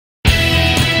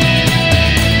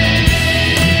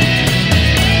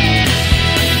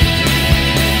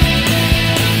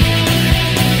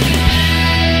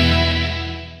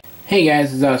Hey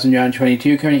guys, it's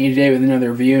AwesomeJohn22 coming at you today with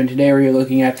another review, and today we're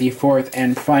looking at the fourth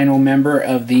and final member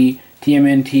of the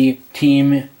TMNT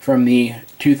team from the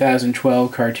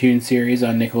 2012 cartoon series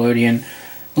on Nickelodeon,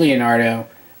 Leonardo,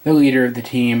 the leader of the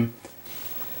team,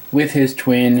 with his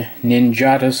twin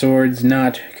ninjata swords,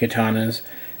 not katanas.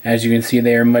 As you can see,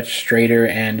 they are much straighter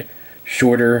and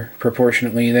shorter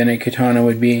proportionately than a katana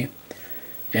would be.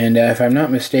 And if I'm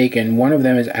not mistaken, one of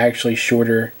them is actually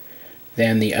shorter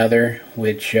than the other,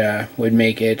 which would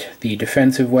make it the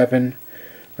defensive weapon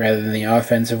rather than the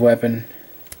offensive weapon,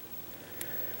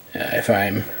 if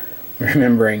I'm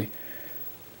remembering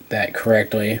that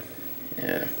correctly.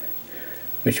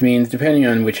 Which means, depending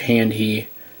on which hand he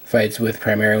fights with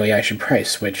primarily, I should probably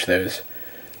switch those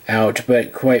out,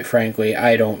 but quite frankly,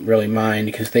 I don't really mind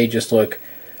because they just look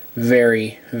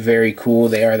very, very cool.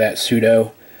 They are that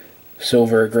pseudo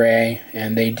silver gray,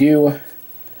 and they do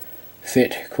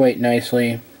fit quite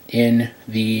nicely in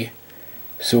the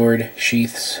sword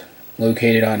sheaths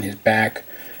located on his back,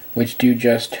 which do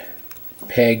just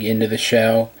peg into the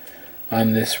shell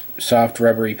on this soft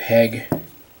rubbery peg.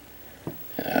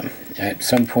 At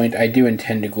some point I do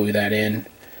intend to glue that in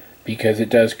because it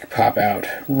does pop out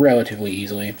relatively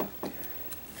easily.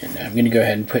 And I'm going to go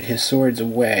ahead and put his swords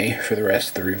away for the rest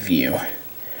of the review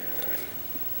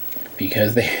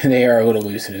because they are a little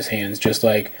loose in his hands, just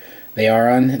like they are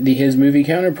on his movie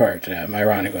counterpart,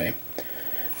 ironically.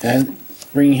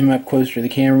 Bringing him up closer to the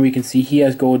camera, we can see he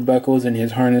has gold buckles in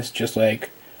his harness, just like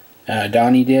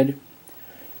Donnie did,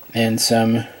 and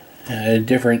some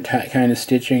different kind of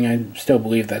stitching. I still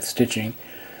believe that's stitching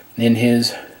in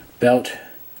his belt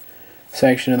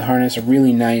section of the harness. A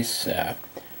really nice,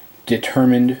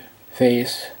 determined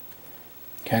face,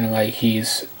 kind of like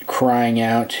he's crying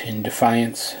out in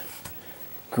defiance.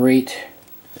 Great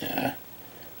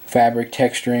fabric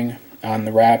texturing on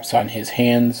the wraps on his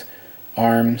hands,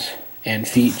 arms, and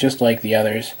feet, just like the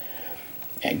others.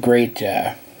 And great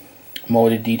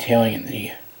molded detailing in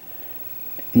the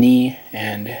knee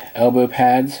and elbow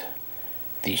pads,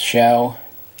 the shell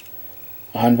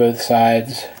on both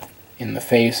sides, in the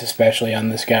face, especially on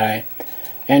this guy,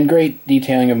 and great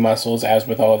detailing of muscles, as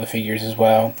with all of the figures as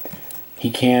well.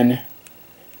 He can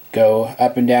go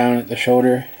up and down at the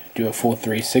shoulder, do a full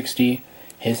 360.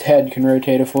 His head can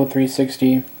rotate a full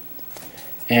 360,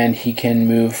 and he can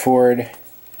move forward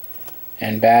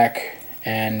and back,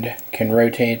 and can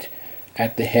rotate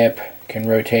at the hip, can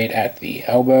rotate at the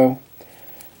elbow,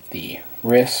 the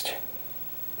wrist,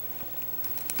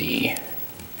 the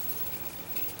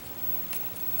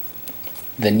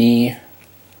knee,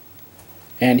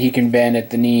 and he can bend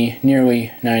at the knee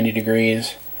nearly 90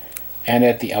 degrees, and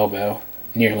at the elbow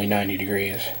nearly 90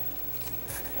 degrees.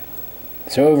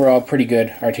 So overall, pretty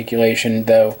good articulation,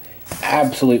 though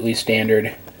absolutely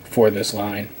standard for this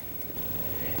line.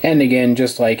 And again,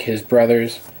 just like his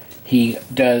brothers, he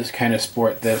does kind of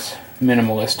sport this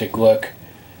minimalistic look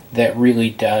that really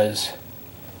does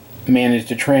manage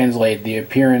to translate the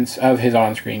appearance of his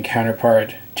on-screen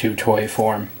counterpart to toy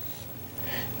form.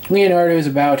 Leonardo is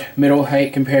about middle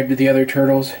height compared to the other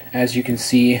turtles, as you can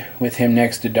see with him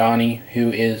next to Donnie,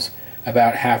 who is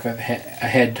about half a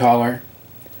head taller.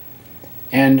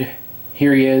 And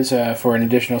here he is for an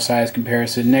additional size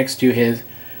comparison next to his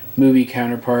movie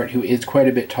counterpart, who is quite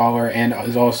a bit taller and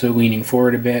is also leaning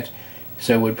forward a bit,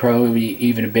 so would probably be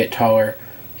even a bit taller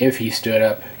if he stood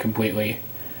up completely.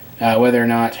 Whether or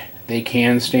not they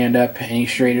can stand up any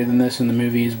straighter than this in the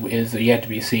movies is yet to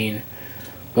be seen.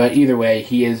 But either way,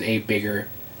 he is a bigger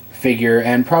figure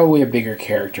and probably a bigger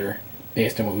character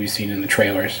based on what we've seen in the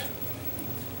trailers.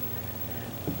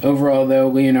 Overall, though,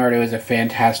 Leonardo is a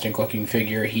fantastic looking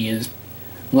figure. He is,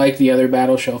 like the other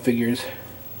Battle Shell figures,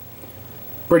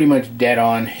 pretty much dead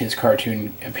on his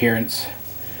cartoon appearance,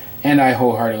 and I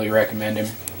wholeheartedly recommend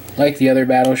him. Like the other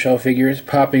Battle Shell figures,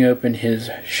 popping open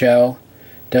his shell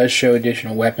does show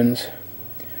additional weapons.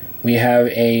 We have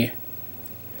a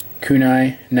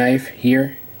kunai knife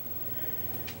here,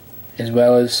 as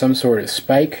well as some sort of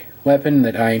spike weapon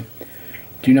that I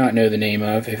do not know the name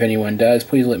of. If anyone does,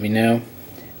 please let me know.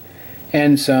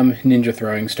 And some ninja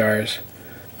throwing stars,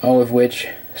 all of which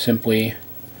simply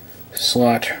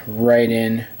slot right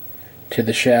in to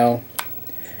the shell,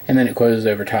 and then it closes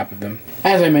over top of them.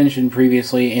 As I mentioned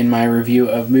previously in my review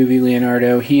of movie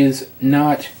Leonardo, he is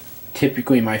not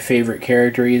typically my favorite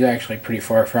character. He's actually pretty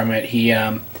far from it. He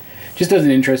just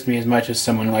doesn't interest me as much as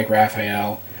someone like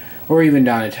Raphael, or even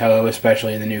Donatello,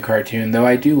 especially in the new cartoon, though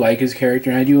I do like his character,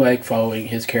 and I do like following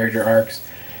his character arcs.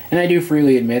 And I do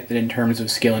freely admit that in terms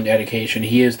of skill and dedication,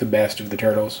 he is the best of the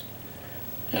turtles.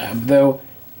 Though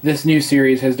this new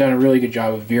series has done a really good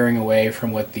job of veering away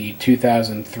from what the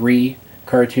 2003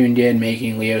 cartoon did,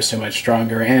 making Leo so much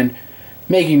stronger and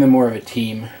making them more of a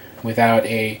team without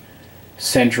a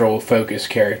central focus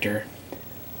character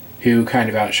who kind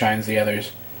of outshines the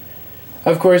others.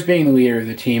 Of course, being the leader of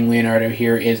the team, Leonardo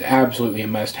here is absolutely a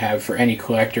must-have for any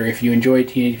collector. If you enjoy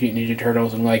Teenage Mutant Ninja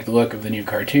Turtles and like the look of the new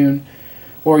cartoon,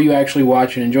 or you actually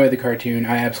watch and enjoy the cartoon,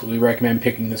 I absolutely recommend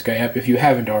picking this guy up if you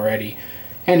haven't already.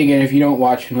 And again, if you don't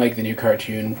watch and like the new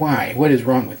cartoon, why? What is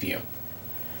wrong with you?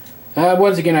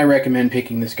 Once again, I recommend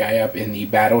picking this guy up in the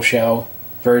Battle Shell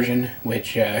version,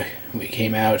 which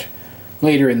came out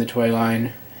later in the toy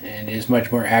line and is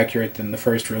much more accurate than the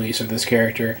first release of this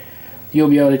character. You'll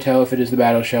be able to tell if it is the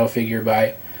Battle Shell figure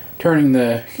by turning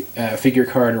the figure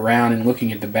card around and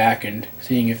looking at the back and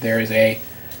seeing if there is a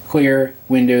clear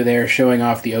window there showing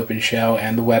off the open shell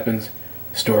and the weapons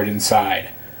stored inside.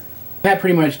 That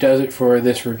pretty much does it for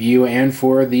this review and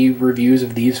for the reviews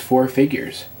of these 4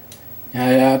 figures.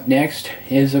 Up next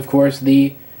is, of course,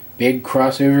 the big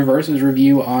crossover versus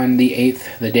review on the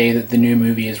 8th, the day that the new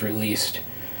movie is released.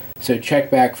 So check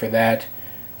back for that.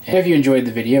 And if you enjoyed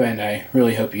the video, and I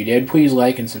really hope you did, please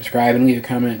like and subscribe and leave a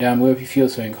comment down below if you feel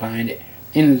so inclined.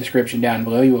 In the description down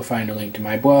below you will find a link to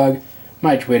my blog,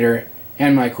 my Twitter,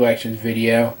 and my collections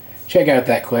video. Check out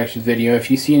that collections video. If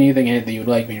you see anything in it that you would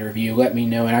like me to review, let me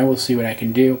know and I will see what I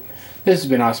can do. This has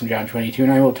been Awesome John 22,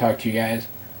 and I will talk to you guys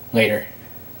later.